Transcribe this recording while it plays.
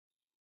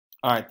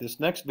Alright, this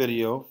next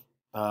video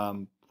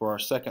for our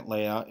second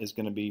layout is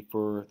going to be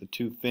for the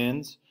two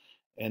fins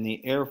and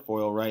the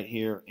airfoil right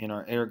here in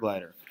our air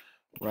glider.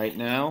 Right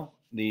now,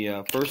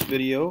 the first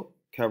video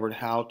covered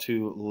how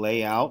to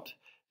lay out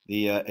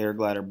the air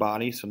glider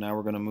body, so now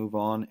we're going to move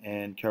on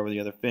and cover the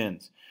other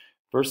fins.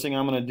 First thing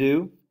I'm going to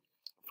do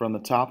from the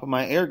top of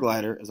my air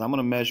glider is I'm going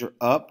to measure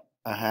up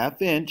a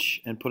 ½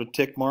 inch and put a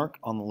tick mark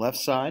on the left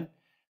side.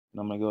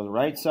 And I'm going to go to the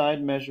right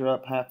side, measure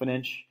up ½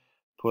 inch,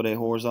 put a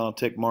horizontal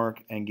tick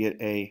mark, and get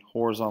a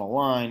horizontal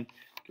line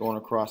going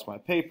across my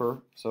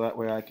paper, so that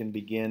way I can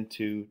begin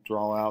to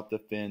draw out the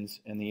fins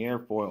and the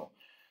airfoil.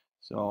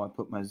 So I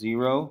put my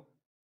 0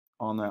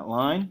 on that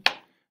line,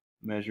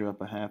 measure up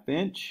a ½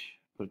 inch,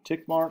 put a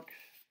tick mark,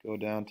 go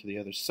down to the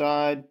other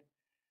side,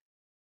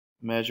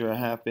 measure a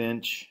 ½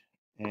 inch,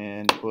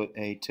 and put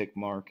a tick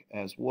mark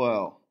as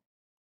well.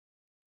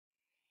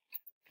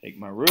 Take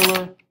my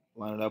ruler,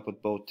 line it up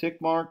with both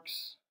tick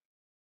marks,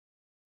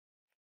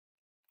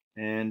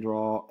 and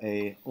draw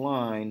a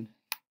line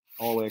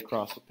all the way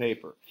across the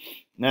paper.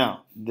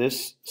 Now,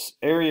 this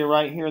area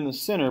right here in the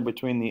center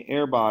between the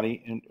air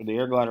body and the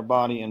air glider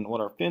body and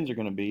what our fins are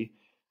going to be,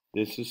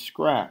 this is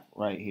scrap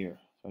right here.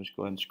 So I'll just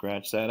go ahead and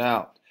scratch that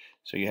out.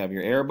 So you have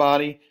your air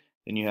body,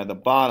 then you have the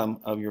bottom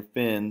of your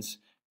fins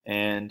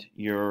and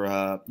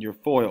your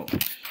foil.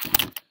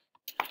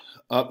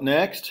 Up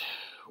next,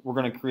 we're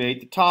going to create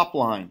the top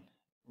line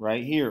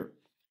right here.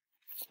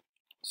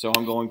 So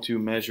I'm going to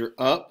measure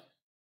up .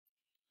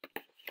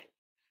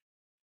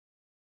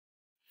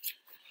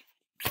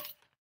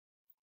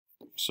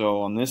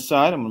 So on this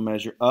side, I'm going to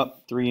measure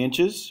up 3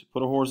 inches,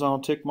 put a horizontal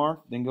tick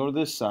mark, then go to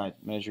this side,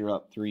 measure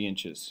up 3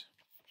 inches.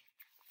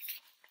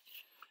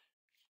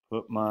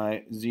 Put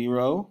my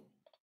 0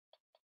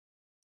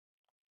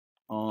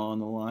 on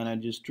the line I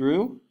just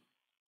drew.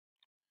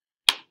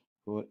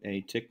 Put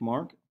a tick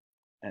mark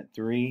at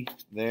 3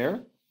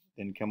 there,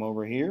 then come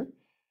over here.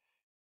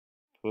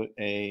 Put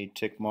a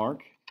tick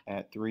mark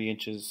at 3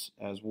 inches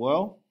as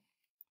well.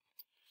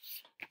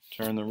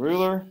 Turn the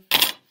ruler.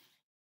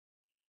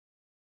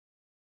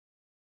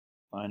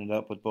 Line it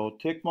up with both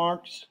tick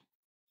marks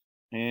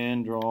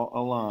and draw a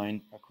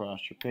line across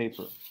your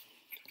paper.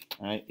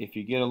 All right, if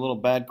you get a little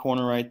bad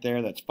corner right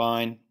there, that's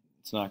fine.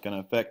 It's not going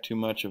to affect too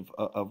much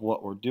of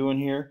what we're doing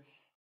here.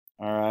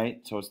 All right,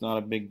 so it's not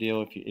a big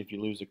deal if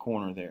you lose a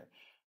corner there.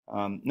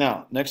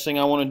 Now, next thing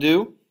I want to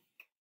do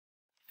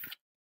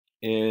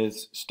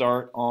is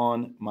start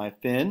on my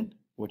fin,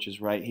 which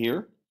is right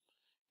here.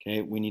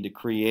 Okay, we need to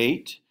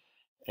create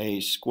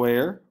a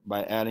square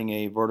by adding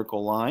a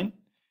vertical line.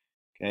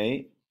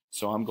 Okay,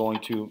 so I'm going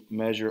to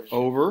measure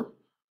over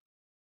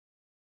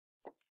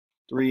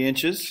 3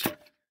 inches.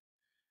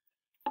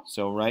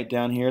 So right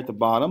down here at the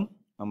bottom,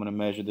 I'm going to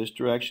measure this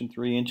direction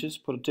 3 inches,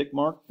 put a tick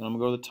mark, then I'm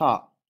going to go to the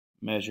top,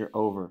 measure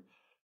over,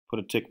 put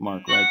a tick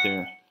mark right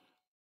there.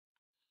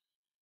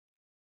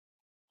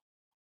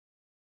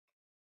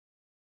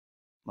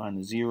 Line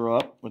the 0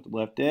 up with the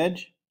left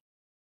edge,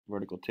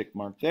 vertical tick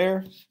mark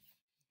there,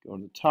 go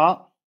to the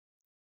top,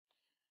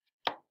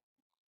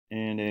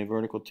 and a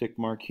vertical tick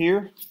mark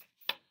here.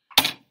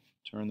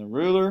 Turn the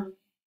ruler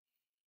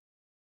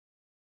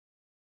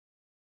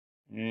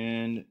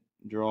and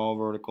draw a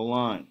vertical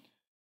line.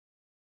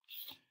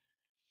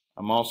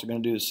 I'm also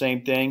going to do the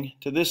same thing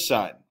to this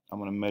side. I'm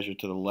going to measure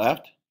to the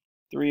left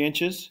 3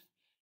 inches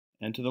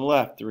and to the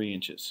left 3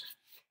 inches.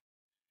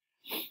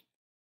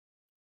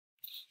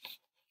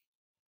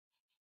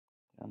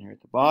 Down here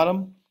at the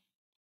bottom,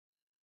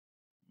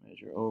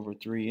 measure over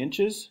 3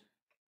 inches.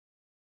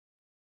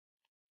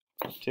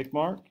 Tick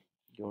mark,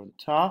 go to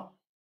the top,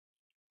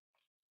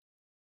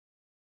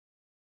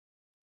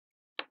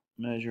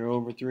 measure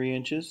over 3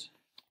 inches,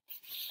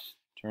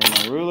 turn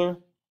my ruler,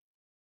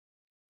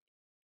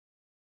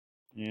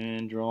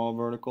 and draw a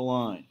vertical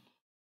line.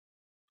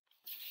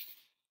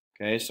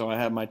 Okay, so I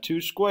have my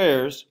two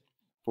squares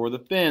for the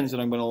fins that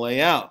I'm going to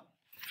lay out.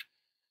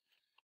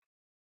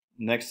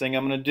 Next thing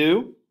I'm going to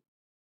do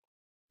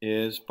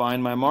is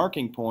find my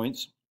marking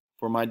points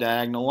for my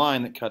diagonal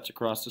line that cuts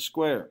across the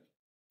square.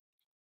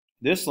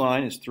 This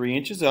line is 3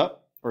 inches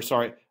up, or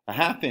sorry, a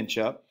 ½ inch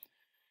up,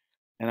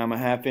 and I'm a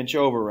 ½ inch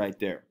over right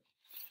there.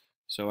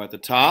 So at the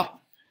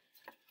top,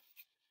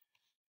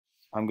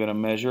 I'm going to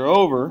measure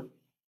over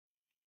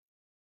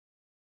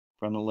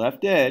from the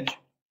left edge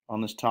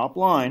on this top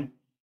line,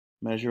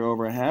 measure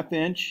over a ½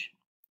 inch,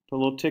 put a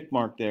little tick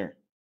mark there.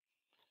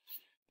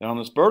 Then on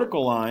this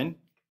vertical line,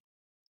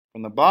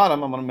 from the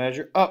bottom, I'm going to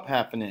measure up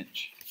 ½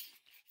 inch.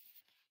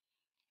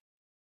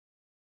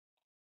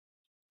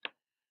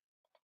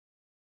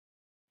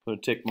 Put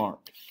a tick mark.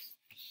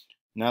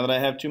 Now that I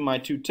have my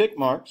two tick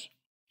marks,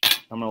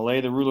 I'm going to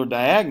lay the ruler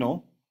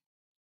diagonal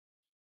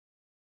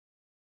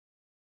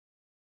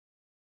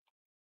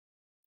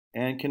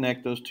and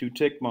connect those two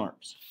tick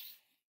marks.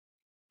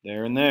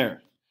 There and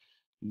there.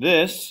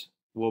 This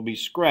will be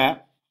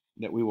scrap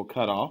that we will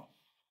cut off.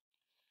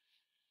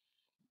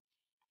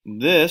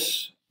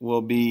 This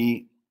will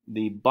be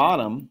the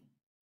bottom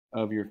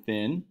of your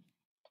fin.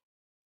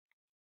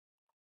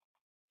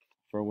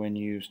 for when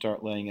you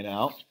start laying it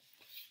out.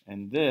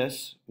 And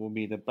this will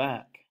be the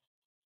back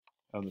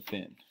of the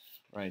fin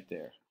right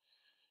there.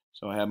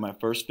 So I have my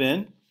first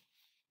fin.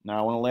 Now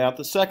I want to lay out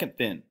the second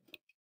fin.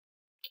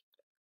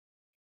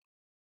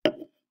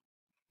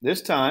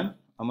 This time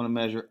I'm going to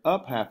measure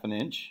up 1/2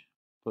 inch,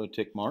 put a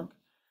tick mark,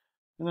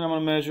 and then I'm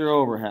going to measure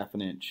over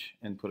 1/2 inch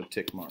and put a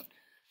tick mark.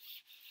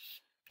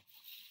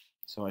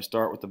 So I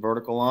start with the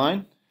vertical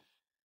line.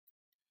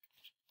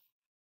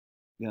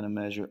 I'm going to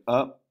measure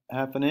up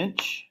 1/2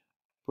 inch,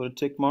 put a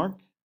tick mark,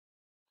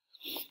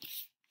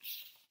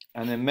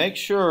 and then make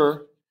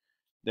sure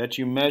that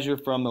you measure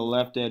from the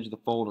left edge of the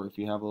folder. If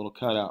you have a little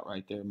cutout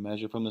right there,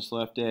 measure from this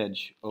left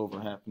edge over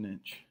 1/2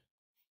 inch.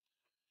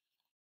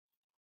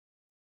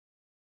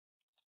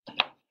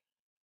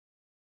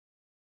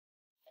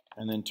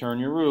 And then turn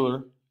your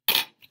ruler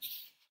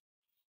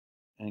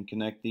and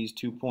connect these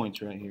 2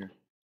 points right here.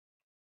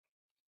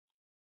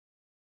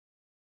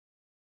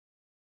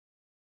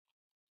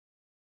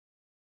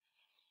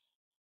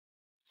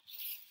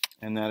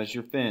 And that is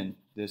your fin.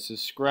 This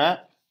is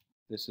scrap.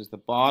 This is the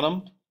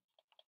bottom.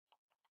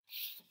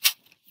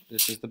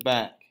 This is the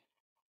back.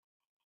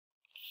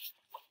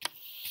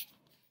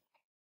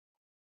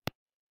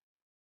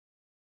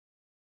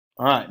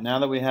 Alright, now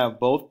that we have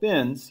both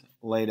fins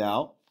laid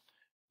out,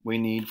 we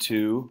need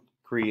to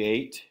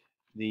create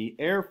the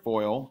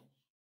airfoil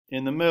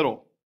in the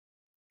middle.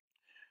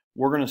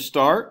 We're going to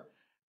start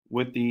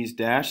with these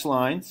dashed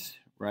lines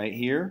right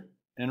here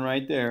and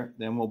right there.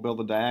 Then we'll build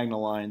the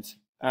diagonal lines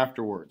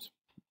afterwards.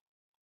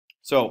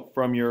 So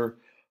from your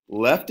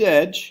left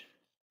edge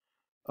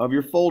of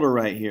your folder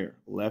right here,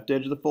 left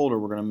edge of the folder,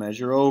 we're going to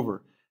measure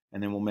over,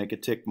 and then we'll make a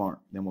tick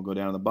mark. Then we'll go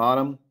down to the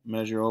bottom,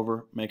 measure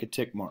over, make a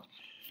tick mark.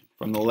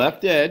 From the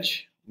left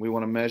edge, we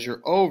want to measure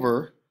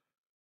over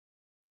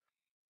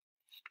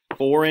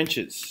 4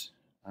 inches.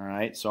 All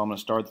right, so I'm going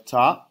to start at the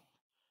top,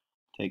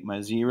 take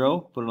my 0,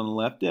 put it on the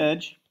left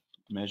edge,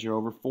 measure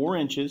over 4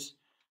 inches,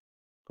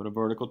 put a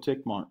vertical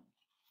tick mark.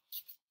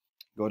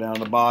 Go down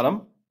to the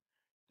bottom,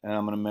 and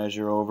I'm going to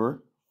measure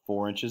over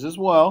 4 inches as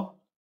well,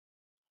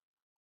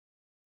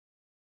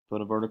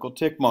 put a vertical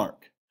tick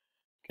mark.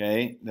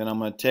 Okay, then I'm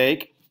going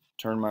to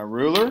turn my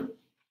ruler,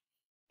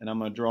 and I'm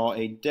going to draw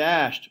a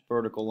dashed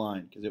vertical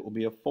line because it will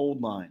be a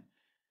fold line.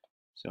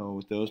 So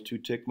with those 2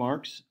 tick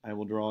marks, I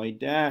will draw a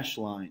dash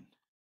line.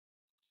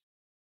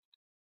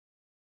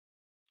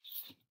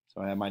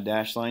 So I have my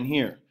dash line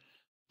here.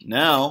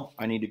 Now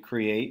I need to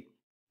create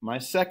my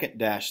second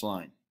dash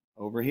line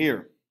over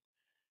here.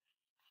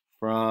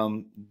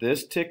 From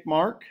this tick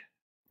mark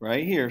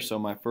right here, so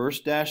my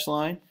first dash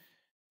line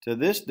to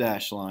this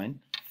dash line,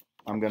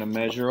 I'm going to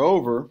measure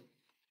over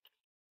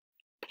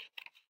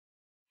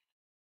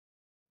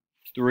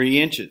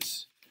 3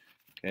 inches.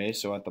 Okay,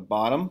 so at the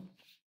bottom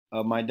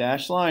of my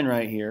dash line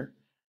right here,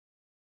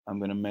 I'm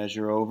going to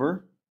measure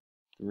over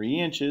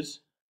 3 inches,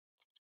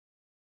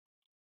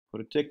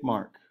 put a tick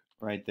mark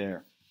right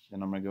there.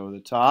 Then I'm going to go to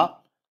the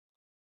top,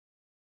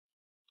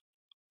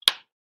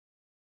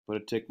 put a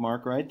tick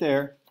mark right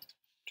there,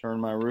 turn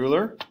my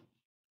ruler,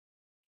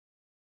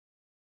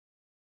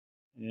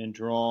 and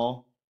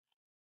draw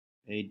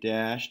a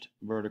dashed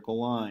vertical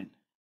line.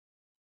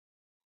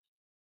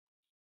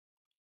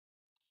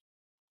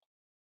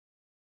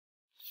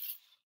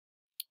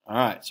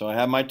 Alright, so I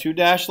have my 2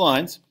 dashed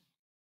lines.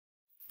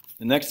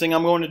 The next thing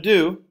I'm going to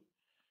do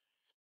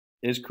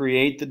is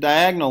create the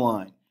diagonal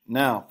line.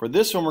 Now, for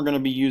this one, we're going to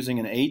be using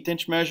an 1/8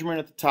 inch measurement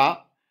at the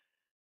top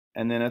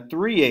and then a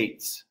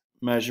 3/8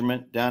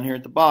 measurement down here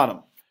at the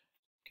bottom.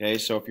 Okay,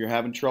 so if you're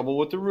having trouble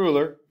with the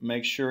ruler,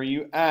 make sure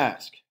you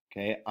ask.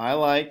 Okay, I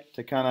like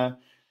to kind of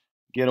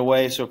get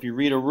away. So if you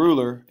read a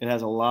ruler, it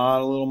has a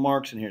lot of little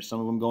marks in here. Some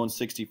of them go in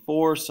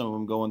 64, some of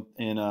them go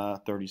in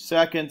 30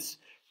 seconds.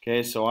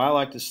 Okay, so I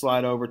like to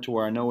slide over to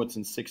where I know it's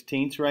in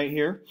 16ths right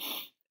here.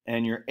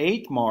 And your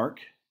 1/8 mark,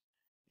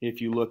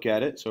 if you look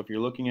at it, so if you're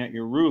looking at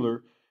your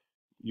ruler,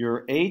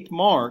 your 1/8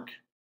 mark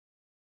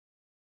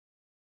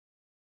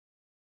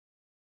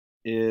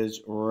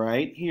is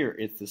right here.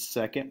 It's the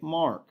second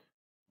mark.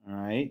 All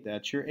right,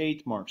 that's your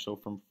 1/8 mark. So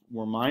from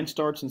where mine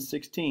starts in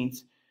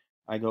 16ths,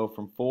 I go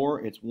from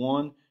 4, it's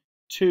 1,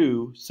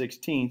 2,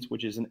 16ths,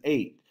 which is an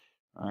 1/8.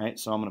 All right,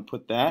 so I'm going to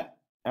put that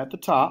at the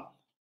top.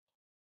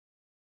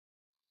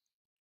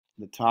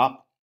 The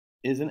top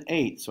is an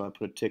 1/8, so I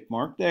put a tick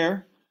mark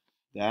there.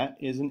 That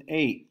is an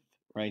 1/8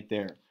 right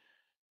there.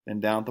 Then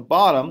down at the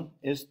bottom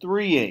is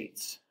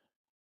 3/8.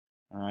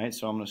 All right,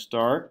 so I'm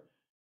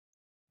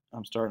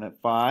starting at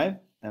 5,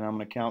 and I'm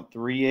going to count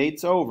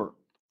 3/8 over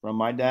from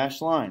my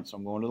dashed line. So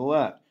I'm going to the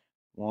left.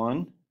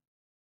 1,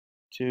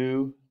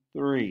 2,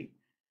 3.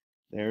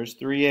 There's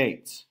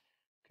 3/8.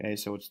 Okay,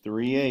 so it's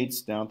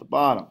 3/8 down at the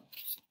bottom.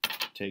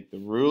 Take the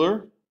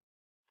ruler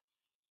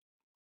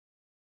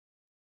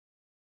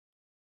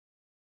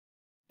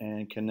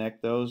and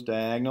connect those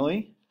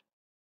diagonally.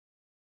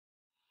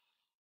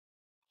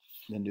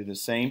 Then do the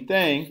same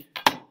thing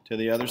to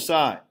the other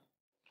side.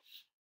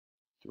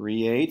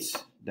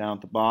 3/8 down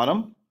at the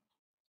bottom.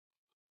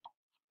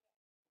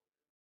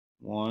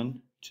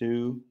 1,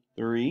 2,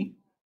 3.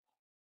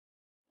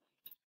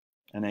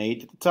 an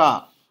 8 at the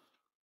top.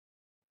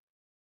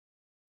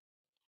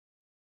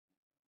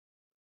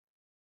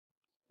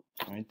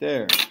 Right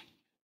there.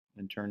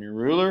 Then turn your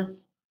ruler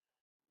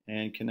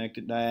and connect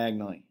it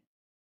diagonally.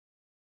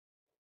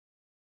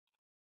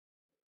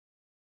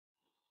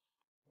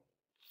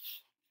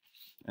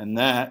 And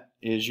that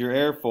is your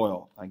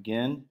airfoil.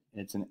 Again,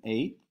 it's an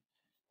 8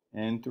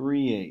 and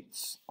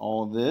 3/8.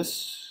 All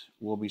this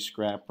will be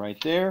scrap right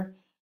there,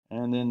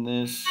 and then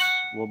this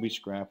will be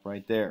scrap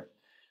right there.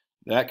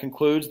 That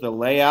concludes the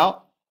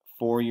layout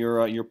for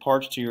your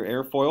parts to your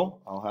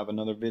airfoil. I'll have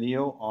another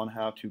video on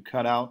how to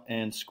cut out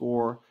and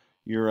score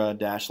your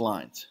dash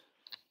lines.